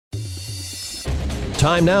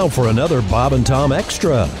Time now for another Bob and Tom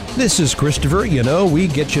Extra. This is Christopher. You know, we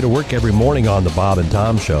get you to work every morning on the Bob and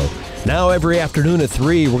Tom Show. Now every afternoon at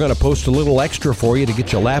 3, we're going to post a little extra for you to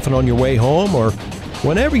get you laughing on your way home or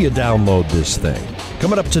whenever you download this thing.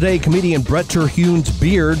 Coming up today, comedian Brent Terhune's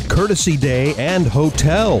Beard, Courtesy Day, and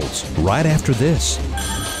Hotels. Right after this.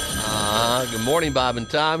 Good morning, Bob and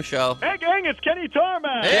Tom Show. Hey, gang, it's Kenny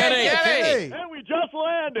Tarmac. Kenny. And we just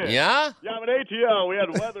landed. Yeah? Yeah, I'm an ATO. We had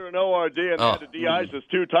weather and ORD, and they had to de-ice us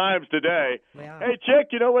 2 times today. Yeah. Hey, chick,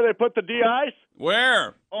 you know where they put the de-ice?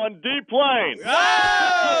 Where? On D-plane.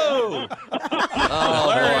 Oh! Oh, boy.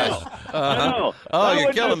 I know. Oh, you're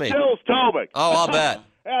That killing one me. just kills Tobic. Oh, I'll bet.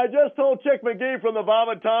 Hey, I just told Chick McGee from the Bob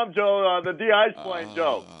and Tom Joe the de-ice plane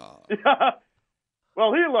joke.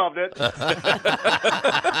 Well, he loved it. Yeah,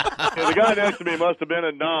 the guy next to me must have been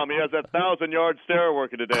a nom. He has that 1,000-yard stare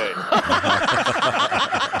working today. We're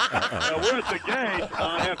at the gate.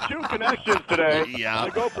 I have 2 connections today. Yeah. I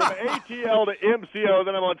go from ATL to MCO,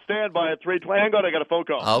 then I'm on standby at 3:20. Hang on, I got a phone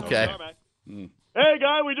call. Okay. Hey,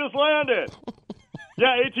 guy, we just landed.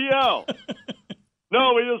 Yeah, ATL.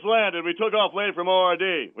 No, we just landed. We took off late from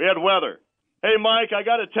ORD. We had weather. Hey, Mike, I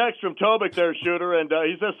got a text from Tobic there, shooter, and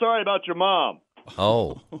he says, sorry about your mom.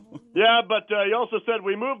 Oh. Yeah, but he also said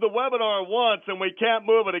we moved the webinar once and we can't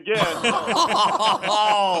move it again.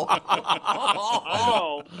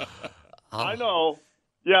 I know.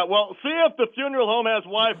 Yeah, well, see if the funeral home has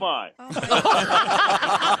Wi-Fi.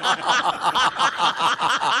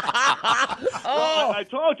 Well, I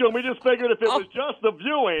talked to him. We just figured if it was just the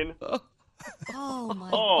viewing. Oh, my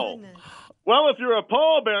goodness. Well, if you're a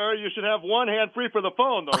pallbearer, you should have one hand free for the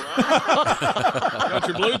phone, though, right? Got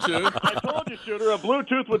your Bluetooth. I told you, shooter, a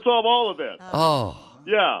Bluetooth would solve all of this. Oh.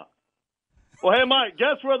 Yeah. Well, hey, Mike,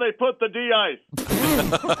 guess where they put the de-ice?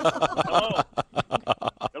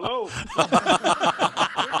 Hello?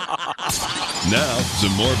 Now,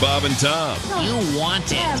 some more Bob and Tom. You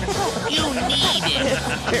want it. You need it.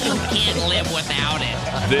 You can't live without it.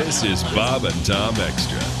 This is Bob and Tom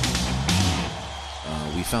Extra.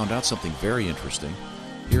 We found out something very interesting.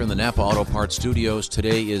 Here in the Napa Auto Parts Studios,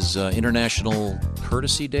 today is International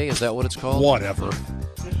Courtesy Day. Is that what it's called? Whatever.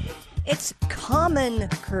 It's Common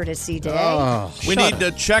Courtesy Day. We need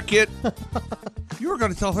to check it. You were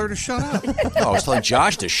going to tell her to shut up. Oh, I was telling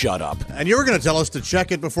Josh to shut up. And you were going to tell us to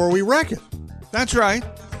check it before we wreck it. That's right.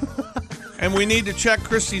 And we need to check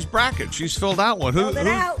Christy's bracket. She's filled out one. Filled it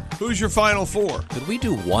out. Who's your final 4? Could we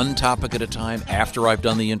do one topic at a time after I've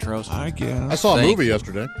done the intros? I guess. I saw a movie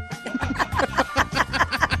yesterday.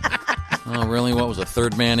 Oh, really? What was a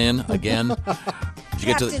third man in again? Did you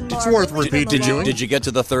get to? It's worth repeating. Did you get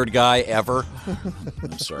to the third guy ever?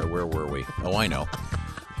 I'm sorry. Where were we? Oh, I know.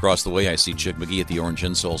 Across the way, I see Chick McGee at the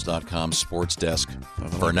orangeinsoles.com sports desk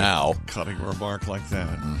for now. Cutting a remark like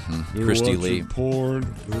that. Mm-hmm. Christy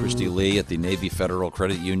Lee at the Navy Federal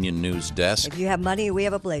Credit Union news desk. If you have money, we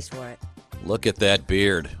have a place for it. Look at that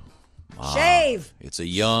beard. Shave. It's a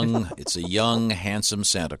young, handsome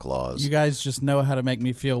Santa Claus. You guys just know how to make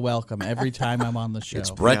me feel welcome every time I'm on the show. It's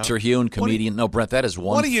Brent Terhune, comedian. No, Brent, that is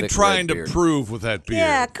one. What are you trying to prove with that beard?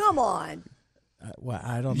 Yeah, come on. Well,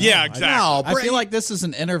 I don't know. Yeah, exactly. I feel like this is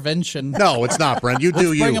an intervention. No, it's not, Brent. You do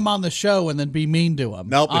Let's you. bring him on the show and then be mean to him.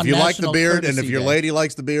 Nope. If you like the National beard and if Courtesy your Day. lady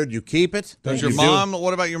likes the beard, you keep it. Does your mom?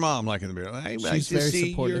 What about your mom liking the beard? I like She's to very see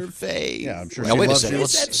supportive. your face. Yeah, I'm sure. Now, she wait a loves second. you.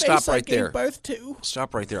 Let's stop right there. Both two.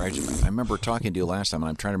 Stop right there. I remember talking to you last time, and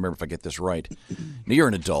I'm trying to remember if I get this right. Now, you're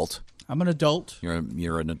an adult. I'm an adult. You're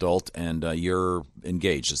an adult, and you're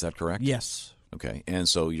engaged. Is that correct? Yes. Okay, and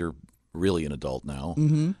so you're really an adult now.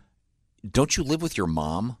 Mm-hmm. Don't you live with your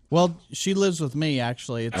mom? Well, she lives with me,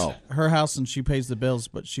 actually. It's her house, and she pays the bills,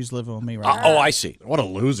 but she's living with me right now. Oh, I see. What a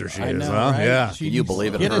loser she I is, know, huh? right? Yeah. She Can you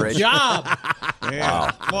believe it? Get at her a age? job.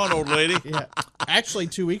 Yeah. Come on, old lady. Yeah. Actually,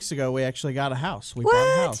 2 weeks ago, we actually got a house. We What? bought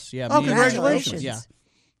a house. Yeah. Oh, me and- congratulations. Yeah.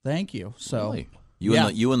 Thank you. So. Really? Yeah.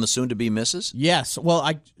 You and the soon-to-be missus? Yes. Well,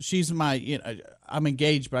 she's my. I'm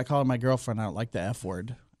engaged, but I call her my girlfriend. I don't like the F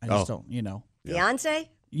word. I just don't. Fiance?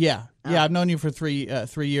 Yeah. Yeah. I've known you for 3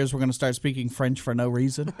 years. We're going to start speaking French for no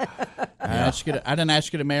reason. I didn't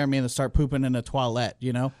ask you to marry me and to start pooping in a toilet.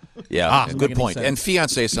 Yeah. Doesn't Good make any point. sense. And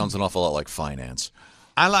fiance sounds an awful lot like finance.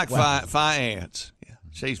 I like finance. Yeah.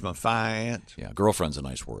 She's my finance. Yeah. Girlfriend's a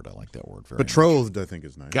nice word. I like that word very much. Betrothed, I think,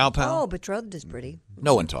 is nice. Gal pal. Oh, betrothed is pretty.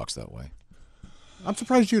 No one talks that way. I'm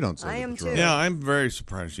surprised you don't say I am betrothed. too. Yeah, I'm very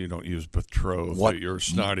surprised you don't use betrothed. What? That you're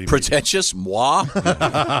snotty. Pretentious? Moi?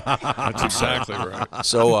 That's exactly right.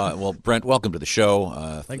 So, well, Brent, welcome to the show.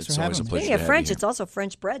 Thanks it's for always having a me. pleasure Speaking to of have French, you it's also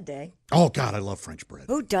French bread day. Oh, God, I love French bread.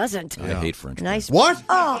 Who doesn't? here. I hate French. Nice. What?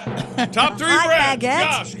 Oh, Top 3 Hi, bread. baguette.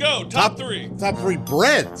 Josh, go. Top 3. Top 3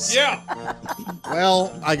 breads. Yeah.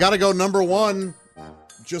 Well, I got to go number 1.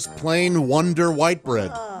 Just plain Wonder white bread.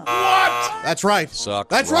 What? That's right. Sucks.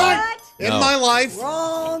 That's Wrong. right. In No. my life.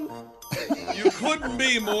 wrong. You couldn't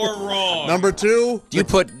be more wrong. Number 2. Do you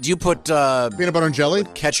put Peanut butter and jelly?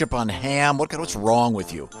 ketchup on ham? What's wrong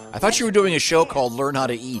with you? I thought you were doing a show called Learn How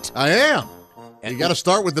to Eat. I am. And You got to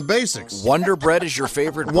start with the basics. Wonder bread is your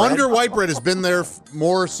favorite bread? Wonder white bread has been there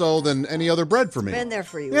more so than any other bread for me. Been there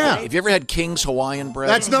for you. Yeah. Right? Have you ever had King's Hawaiian bread?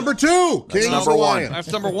 That's number 2. That's King's number Hawaiian. one.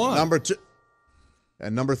 That's number 1. Number 2.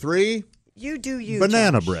 And number 3, You do you.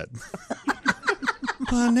 banana Josh. bread.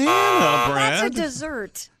 Banana That's a bread.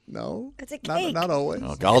 dessert. No. It's a cake. Not always.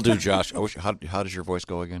 Okay, I'll do Josh. How does your voice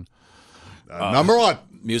go again? Number 1.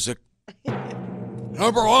 Music.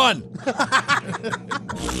 Number 1.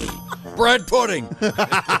 Bread pudding.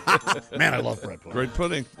 Man, I love bread pudding. Great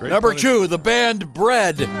pudding. Great Number pudding. 2, the band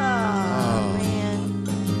Bread. Oh, man.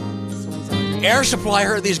 This one's on me. Air Supply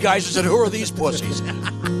heard these guys and said, "Who are these pussies?" Wait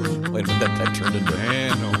a minute, that turned into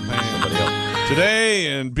Man, oh man. somebody else.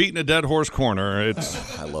 Today in Beating a Dead Horse Corner,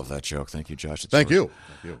 it's I love that joke. Thank you, Josh. It's Thank yours.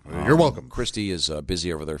 you. You're welcome. Christy is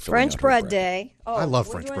busy over there filling French out her bread day. Oh, I love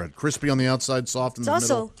we're French doing- bread. Crispy on the outside, soft in It's the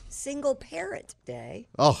also middle. single parent day.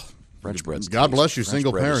 Oh, French bread's God bless you, French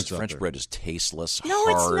single bread is- parents out French there. bread is tasteless, No,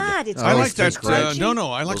 hard. it's not. It's I Oh, like it's that. crunchy.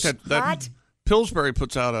 No, I like Those that. hot. Pillsbury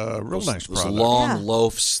puts out a real nice Those product. long Yeah.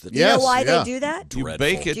 loafs that Do you know Yes, why yeah. they do that? You dreadful.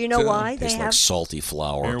 bake it. Do you know why they taste like have? salty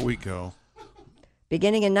flour. Here we go.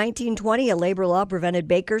 Beginning in 1920, a labor law prevented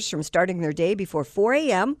bakers from starting their day before 4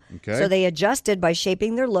 a.m. Okay. So they adjusted by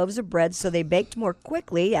shaping their loaves of bread so they baked more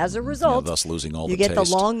quickly. As a result, thus losing all you the get taste.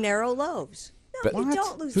 the long, narrow loaves. No, But- you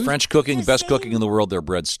don't lose. French cooking, It's the best cooking same in the world. Their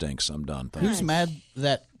bread stinks. I'm done. Thanks. Who's mad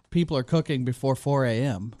that people are cooking before 4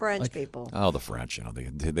 a.m.? French people. Oh, the French. You know,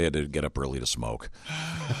 they had to get up early to smoke.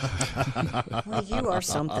 Well, you are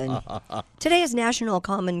something. Today is National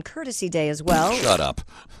Common Courtesy Day as well. Shut up.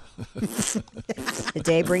 The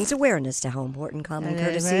day brings awareness to how important common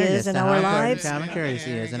courtesy is in our lives. Common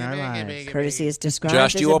courtesy is in our lives. Courtesy is described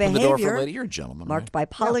Josh, as do you a open the door behavior for a lady? You're a gentleman. marked right? by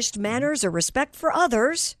polished manners or respect for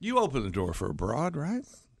others. You open the door for a broad, right?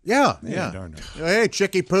 Yeah. Darn it. Hey,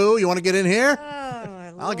 Chickie Poo, you want to get in here?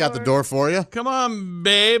 I got the door for you. Come on,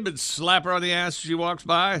 babe, and slap her on the ass as she walks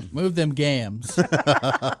by. Move them gams.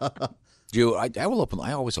 I will open.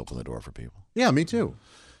 I always open the door for people. Yeah, me too.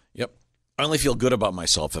 Yep. I only feel good about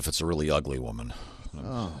myself if it's a really ugly woman.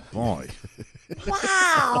 Oh, boy.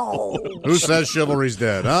 Wow. Who says chivalry's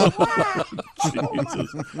dead, huh?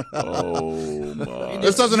 Oh my!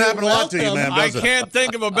 This doesn't happen a lot to you, man, I does it? can't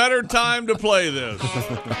think of a better time to play this.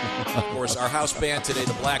 Of course, our house band today,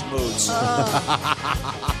 the Black Moods.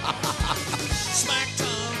 Smack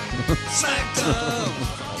Tom, Smack Tom.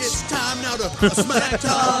 It's time now to smack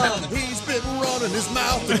Tom. He's been running his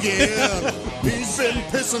mouth again. He's been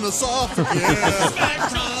pissing us off again. Smack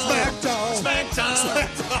Tom, Smack Tom, Smack Tom, Smack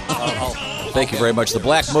Tom. Thank you very much. The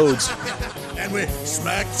Black Moods. And we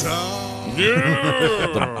smack Tom.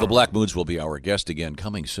 The Black Moods will be our guest again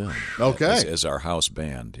coming soon. Okay. As our house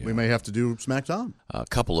band. We may have to do Smack Tom. A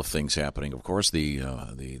couple of things happening. Of course, they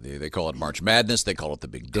call it March Madness. They call it the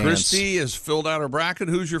Big Dance. Christy has filled out her bracket.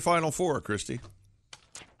 Who's your final four, Christy?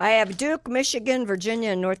 I have Duke, Michigan, Virginia,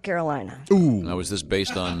 and North Carolina. Ooh. Now, is this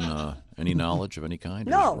based on any knowledge of any kind?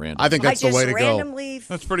 or No. random? I think that's the way to go.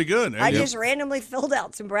 That's pretty good. I just randomly filled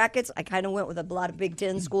out some brackets. I kind of went with a lot of Big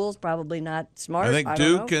Ten schools. Probably not smart. I think don't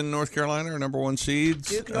Duke know. and North Carolina are number one seeds.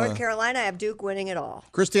 Duke, North Carolina. I have Duke winning it all.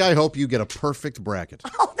 Christy, I hope you get a perfect bracket.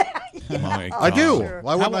 My I do. Sure.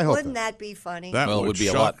 Why wouldn't I hope Wouldn't that be funny? That Well, it would be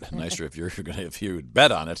a shock. lot nicer if you would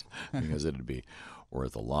bet on it, because it'd be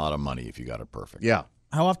worth a lot of money if you got it perfect. Yeah.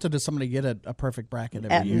 How often does somebody get a perfect bracket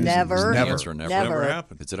every year? Never. The answer never. Never.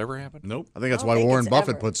 happened. Has it ever happened? Nope. I think that's I don't why think Warren it's Buffett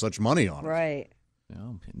ever. put such money on it. Right.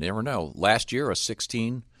 You never know. Last year, a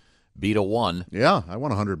 16 beat a 1. Yeah, I won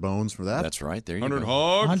 100 bones for that. That's right. There you 100 go.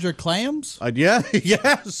 hogs. 100 clams? Yeah,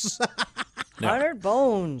 yes. 100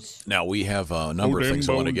 bones. Now, we have a number of ding things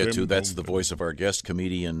I want to bone, get ding to. That's bone, the ding. voice of our guest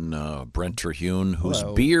comedian, Brent Terhune, whose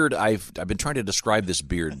Hello. beard, I've been trying to describe this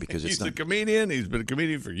beard because it's He's a not. comedian. He's been a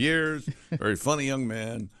comedian for years. Very funny young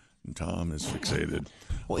man. And Tom is fixated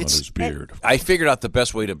on it's- his beard. I figured out the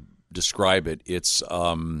best way to describe it. It's,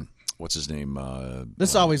 what's his name?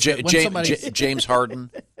 This is always good. When somebody- James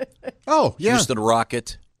Harden, Oh, yeah. Houston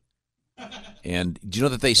Rocket. And do you know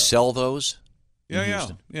that they sell those? Yeah, yeah.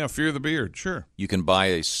 Houston. Yeah, Fear the Beard, sure. You can buy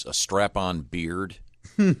a strap-on beard.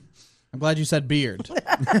 I'm glad you said beard.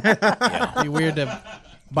 It'd be weird to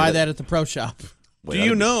buy that at the pro shop. Do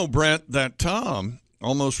you know, Brent, that Tom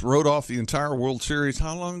almost wrote off the entire World Series?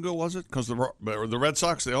 How long ago was it? Because the Red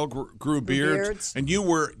Sox, they all grew beards, and you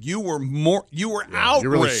were outraged. You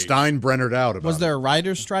really Steinbrennered out about Was there a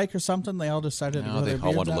writer's strike or something? They all decided to grow they their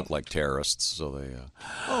all beards want to out? look like terrorists, so they.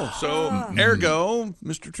 Ergo,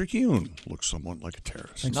 Mr. Terhune looks somewhat like a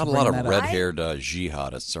terrorist. Thanks Not a for lot of bringing that up. red-haired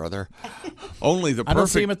jihadists, are there? Only the perfect. I don't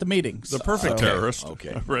see him at the meetings. The perfect terrorist.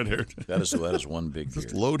 Okay. Red-haired. That is one big beard.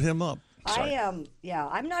 Just load him up. I'm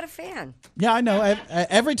not a fan. Yeah, I know.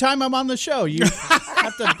 Every time I'm on the show, you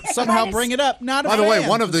have to somehow bring it up. Not a By the way, fan,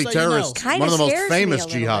 one of just the so you know. terrorists, Kinda one of the most scares me famous a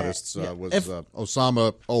little jihadists bit. was If-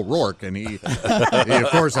 Osama O'Rourke, and he of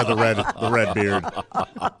course had the red beard.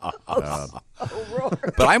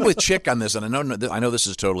 But I'm with Chick on this, and I know this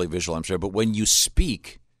is totally visual, I'm sure, but when you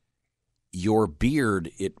speak, your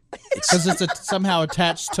beard, it's Because it's somehow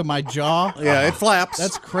attached to my jaw. Yeah, it flaps.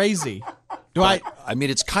 That's crazy. Do I? I mean,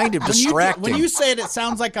 it's kind of When distracting. you say it, it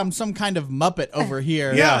sounds like I'm some kind of Muppet over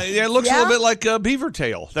here. Yeah, it looks a little bit like a beaver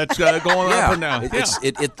tail that's going up and down.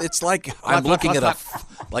 It's like I'm looking at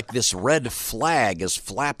like this red flag is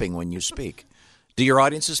flapping when you speak. Do your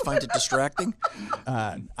audiences find it distracting?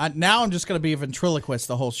 Now I'm just going to be a ventriloquist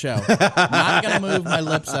the whole show. Not going to move my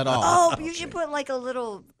lips at all. Oh, you should put like a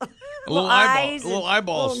little little eyes, little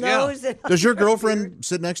eyeballs. little nose. Yeah. Does your girlfriend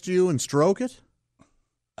sit next to you and stroke it?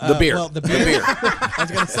 The beard. Well, the beard. I was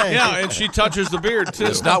going to say. Yeah, and she touches the beard too.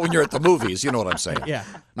 It's not when you're at the movies. You know what I'm saying? Yeah.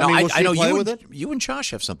 No, I mean, will she know play you. with And, it? you and Josh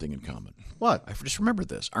have something in common. What? I just remembered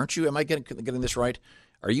this. Aren't you? Am I getting this right?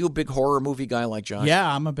 Are you a big horror movie guy like Josh?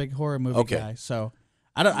 Yeah, I'm a big horror movie guy. So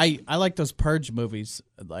I like those Purge movies.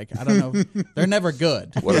 Like I don't know, they're never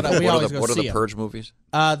good. What but we are always the, go what are see the 'em. Purge movies?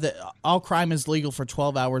 All crime is legal for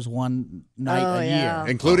 12 hours one night a year.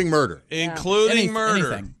 Including murder. Including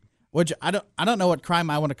murder. Anything. Which I don't know what crime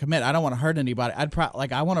I want to commit. I don't want to hurt anybody. I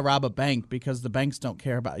want to rob a bank because the banks don't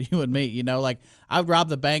care about you and me. You know, like I'd rob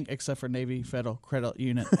the bank except for Navy Federal Credit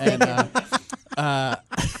Unit, and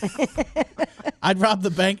I'd rob the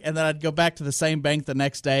bank and then I'd go back to the same bank the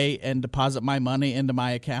next day and deposit my money into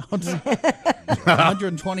my account.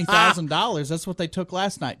 $120,000. That's what they took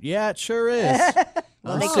last night. Yeah, it sure is.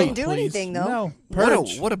 Well, they couldn't do anything though. No,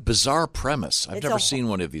 Purge. What a bizarre premise. I've never seen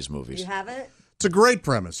one of these movies. You haven't? It's a great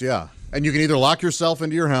premise, yeah. And you can either lock yourself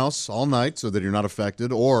into your house all night so that you're not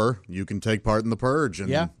affected, or you can take part in the purge. And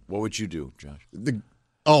Yeah. What would you do, Josh?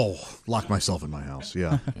 Lock myself in my house,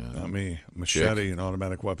 yeah. Not me. Machete, an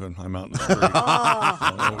automatic weapon. I'm out in the street.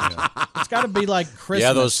 It's got to be like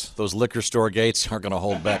Christmas. Yeah, those liquor store gates aren't going to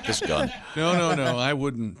hold back this gun. No. I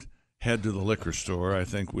wouldn't head to the liquor store. I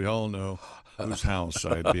think we all know whose house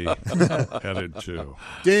I'd be headed to.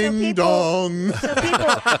 Ding dong.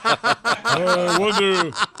 I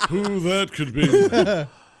wonder who that could be.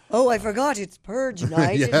 Oh, I forgot it's Purge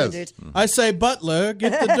night, Yes. isn't it? I say, Butler,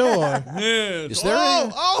 get the door. Yes. Is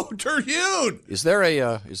there Terhune! Is there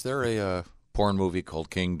a porn movie called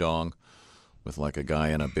King Dong with like a guy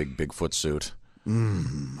in a big Bigfoot suit?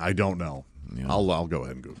 I don't know. Yeah. I'll go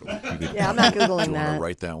ahead and Google it. Yeah, I'm not Googling Do you want to that.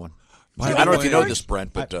 write that one? By I the don't know if you know way- this,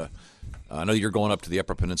 Brent, but I know you're going up to the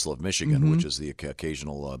Upper Peninsula of Michigan, which is the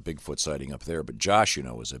occasional Bigfoot sighting up there. But Josh, you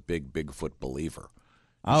know, is a big Bigfoot believer.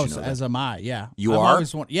 Oh, you know as am I, yeah. You I've are?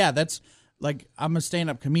 always yeah, that's like I'm a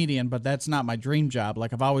stand-up comedian, but that's not my dream job.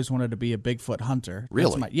 Like I've always wanted to be a Bigfoot hunter.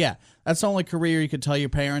 Really? That's the only career you could tell your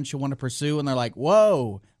parents you want to pursue, and they're like,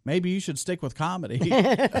 "Whoa, maybe you should stick with comedy." Don't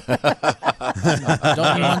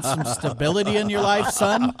you want some stability in your life,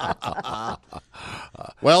 son?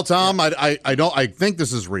 Well, Tom, I think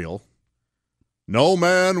this is real. No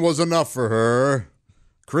man was enough for her.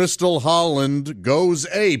 Crystal Holland goes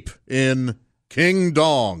ape in King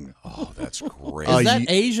Dong. Oh, that's great. Is that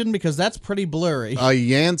Asian? Because that's pretty blurry. A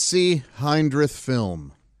Yancey Hindreth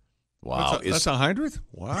film. Wow, That's a Hindreth?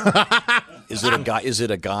 Wow. Is it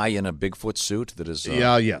a guy in a Bigfoot suit that is?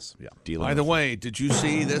 Yes. Dealing. By the way, did you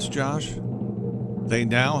see this, Josh? They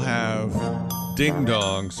now have ding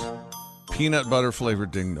dongs, peanut butter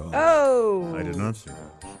flavored ding dongs. Oh. I did not see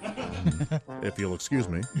that. If you'll excuse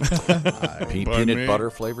me. Peanut butter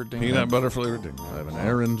flavored ding. Peanut butter flavored ding. I have an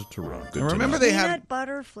errand to run. And remember they Peanut had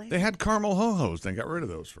butter flavor. they had caramel ho-hos. They got rid of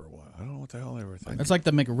those for a while. I don't know what the hell they were thinking. It's like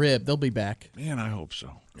the McRib. They'll be back. Man, I hope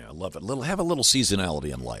so. Yeah, I love it. Have a little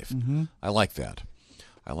seasonality in life. I like that.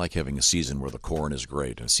 I like having a season where the corn is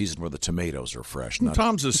great, a season where the tomatoes are fresh.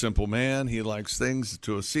 Tom's a simple man. He likes things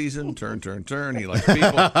to a season. Turn. He likes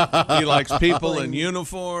people. He likes people in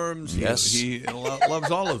uniforms. Yes. He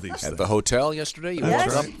loves all of these things. At the hotel yesterday, you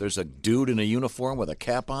walked up, there's a dude in a uniform with a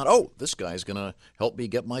cap on. Oh, this guy's going to help me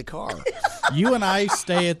get my car. You and I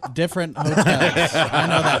stay at different hotels. I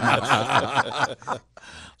know that much.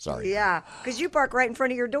 Sorry. Yeah, because you park right in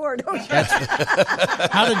front of your door, don't you?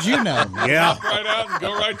 How did you know? Yeah. Right out and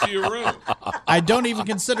go right to your room. I don't even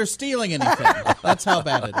consider stealing anything. That's how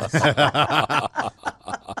bad it is.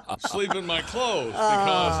 Sleep in my clothes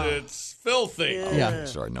because it's filthy. Yeah.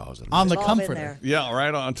 Sorry, no. I was on the All in comforter. there. Yeah,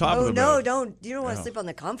 right on top of Oh the no, bed. don't! You don't want to sleep on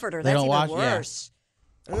the comforter. They That's don't even wash- yeah. worse.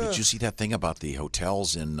 Oh, did you see that thing about the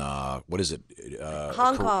hotels in, what is it?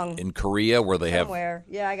 Hong Kong. In Korea where they have, Somewhere.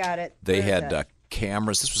 Yeah, I got it. they Where is had that?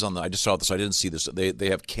 cameras. This was on the, I just saw this. I didn't see this. They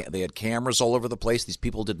had cameras all over the place. These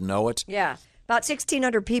people didn't know it. Yeah. About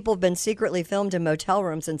 1,600 people have been secretly filmed in motel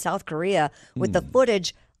rooms in South Korea with the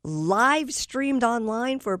footage live streamed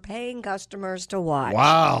online for paying customers to watch.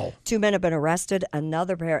 Wow. 2 men have been arrested.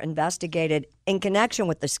 Another pair investigated in connection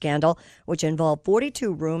with the scandal, which involved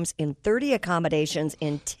 42 rooms in 30 accommodations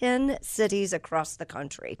in 10 cities across the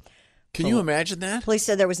country. Can you imagine that? Police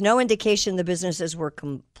said there was no indication the businesses were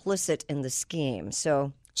complicit in the scheme.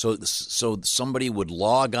 So So somebody would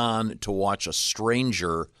log on to watch a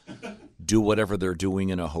stranger do whatever they're doing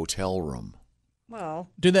in a hotel room. well,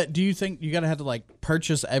 Do you think you got to have to like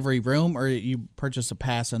purchase every room, or you purchase a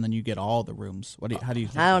pass and then you get all the rooms? How do you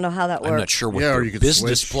think? I don't know how that works. I'm not sure what Yeah, or their you could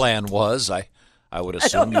business switch. plan was. I would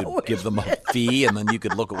assume you'd give them a fee, and then you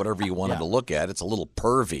could look at whatever you wanted to look at. It's a little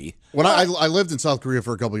pervy. When I lived in South Korea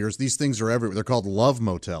for a couple of years, these things are everywhere. They're called love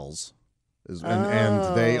motels.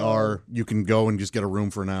 And they are, you can go and just get a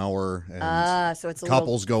room for an hour. And so it's a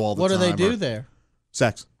couples go all the What time. do they do there?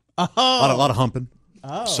 Sex. Oh. A lot of humping.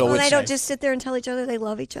 Oh. So Well, it's, they don't just sit there and tell each other they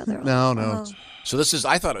love each other. No. so this is.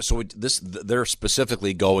 I thought so. They're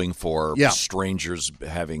specifically going for Yeah. strangers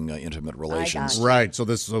having intimate relations. Right. So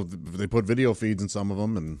they put video feeds in some of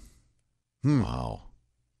them, and Wow.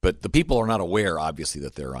 But the people are not aware, obviously,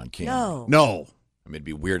 that they're on camera. no. I mean, it'd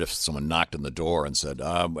be weird if someone knocked on the door and said,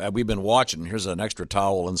 "We've been watching. Here's an extra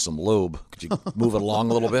towel and some lube. Could you move it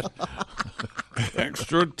along a little bit?"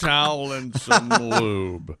 Extra towel and some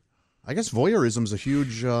lube. I guess voyeurism's a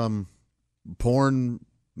huge porn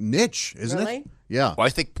niche, isn't Really? it? Yeah. Well, I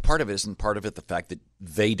think part of it isn't part of it the fact that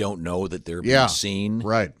they don't know that they're Yeah. being seen.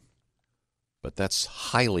 Right. But that's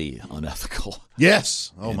highly unethical.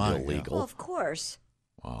 Yes. Oh and my. illegal. Well, of course.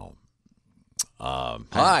 Wow.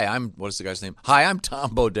 Hi, what is the guy's name? Hi, I'm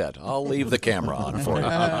Tom Bodette. I'll leave the camera on for you.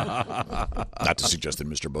 Not to suggest that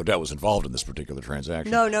Mr. Bodette was involved in this particular transaction.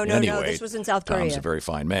 No. Anyway, This was in South Korea. Tom's a very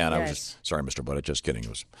fine man. I was Yes. just sorry, Mr. Bodette. Just kidding. It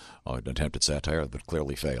was an attempt at satire, but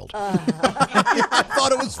clearly failed. I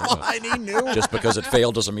thought it was fine. He knew. Just because it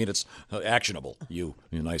failed doesn't mean it's actionable. You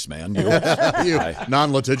nice man. You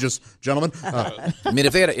non-litigious gentleman. I mean,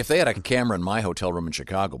 if they had a camera in my hotel room in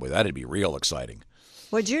Chicago, boy, that'd be real exciting.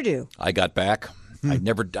 What'd you do? I got back. I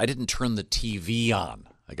didn't turn the TV on.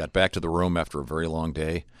 I got back to the room after a very long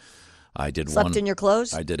day. I did Slept in your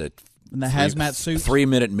clothes? I did In the hazmat suit?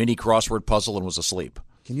 3-minute mini crossword puzzle and was asleep.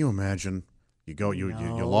 Can you imagine? You go, you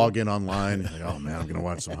log in online. You're like, oh man, I'm gonna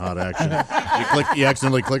watch some hot action. You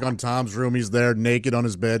accidentally click on Tom's room. He's there, naked on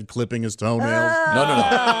his bed, clipping his toenails.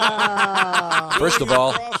 No. First of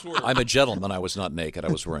all, I'm a gentleman. I was not naked. I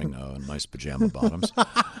was wearing nice pajama bottoms.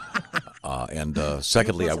 And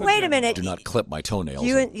secondly, I Wait a minute. do not clip my toenails.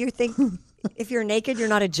 You think if you're naked, you're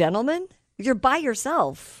not a gentleman? You're by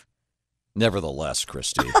yourself. Nevertheless,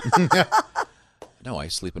 Christy. No, I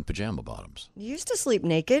sleep in pajama bottoms. You used to sleep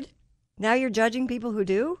naked. Now you're judging people who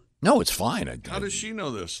do? No, it's fine. How does she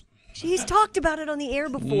know this? He's talked about it on the air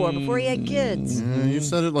before he had kids. You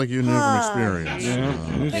said it like you knew from experience.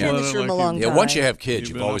 Been in this room a long time. Yeah, once you have kids, You've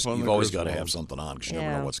you've been always up on the got to Griswolds. have something on because you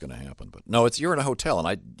never Yeah. know what's going to happen. But no, you're in a hotel,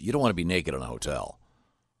 and you don't want to be naked in a hotel.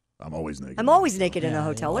 I'm always naked. I'm always naked in a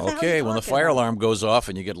hotel. What the hell are Okay, you when the talking fire about? alarm goes off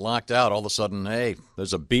and you get locked out, all of a sudden, hey,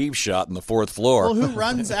 there's a beef shot in the 4th floor. Well, who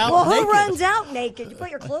runs out Well, naked? who runs out naked? You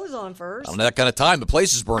put your clothes on first. On that kind of time, the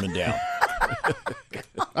place is burning down.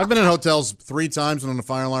 I've been in hotels 3 times, and when the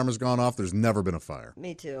fire alarm has gone off, there's never been a fire.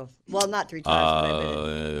 Me too. Well, not 3 times, but I've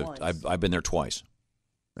been in once. I've been there twice.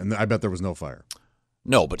 And I bet there was no fire.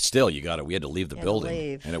 No, but still, we had to leave the You had to building.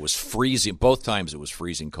 leave. And it was freezing. Both times it was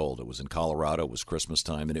freezing cold. It was in Colorado. It was Christmas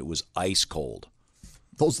time, and it was ice cold.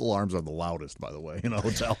 Those alarms are the loudest, by the way, in a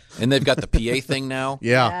hotel. And they've got the PA thing now.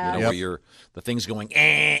 Yeah. Where the thing's going,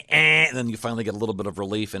 and then you finally get a little bit of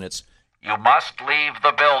relief, and it's, you must leave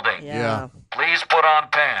the building. Yeah. Please put on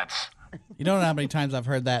pants. You don't know how many times I've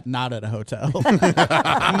heard that not at a hotel.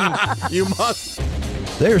 You must.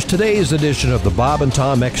 There's today's edition of the Bob and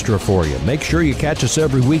Tom Extra for you. Make sure you catch us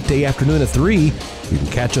every weekday afternoon at 3. You can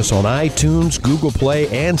catch us on iTunes, Google Play,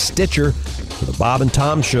 and Stitcher. For the Bob and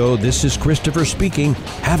Tom Show, this is Christopher speaking.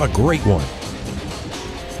 Have a great one.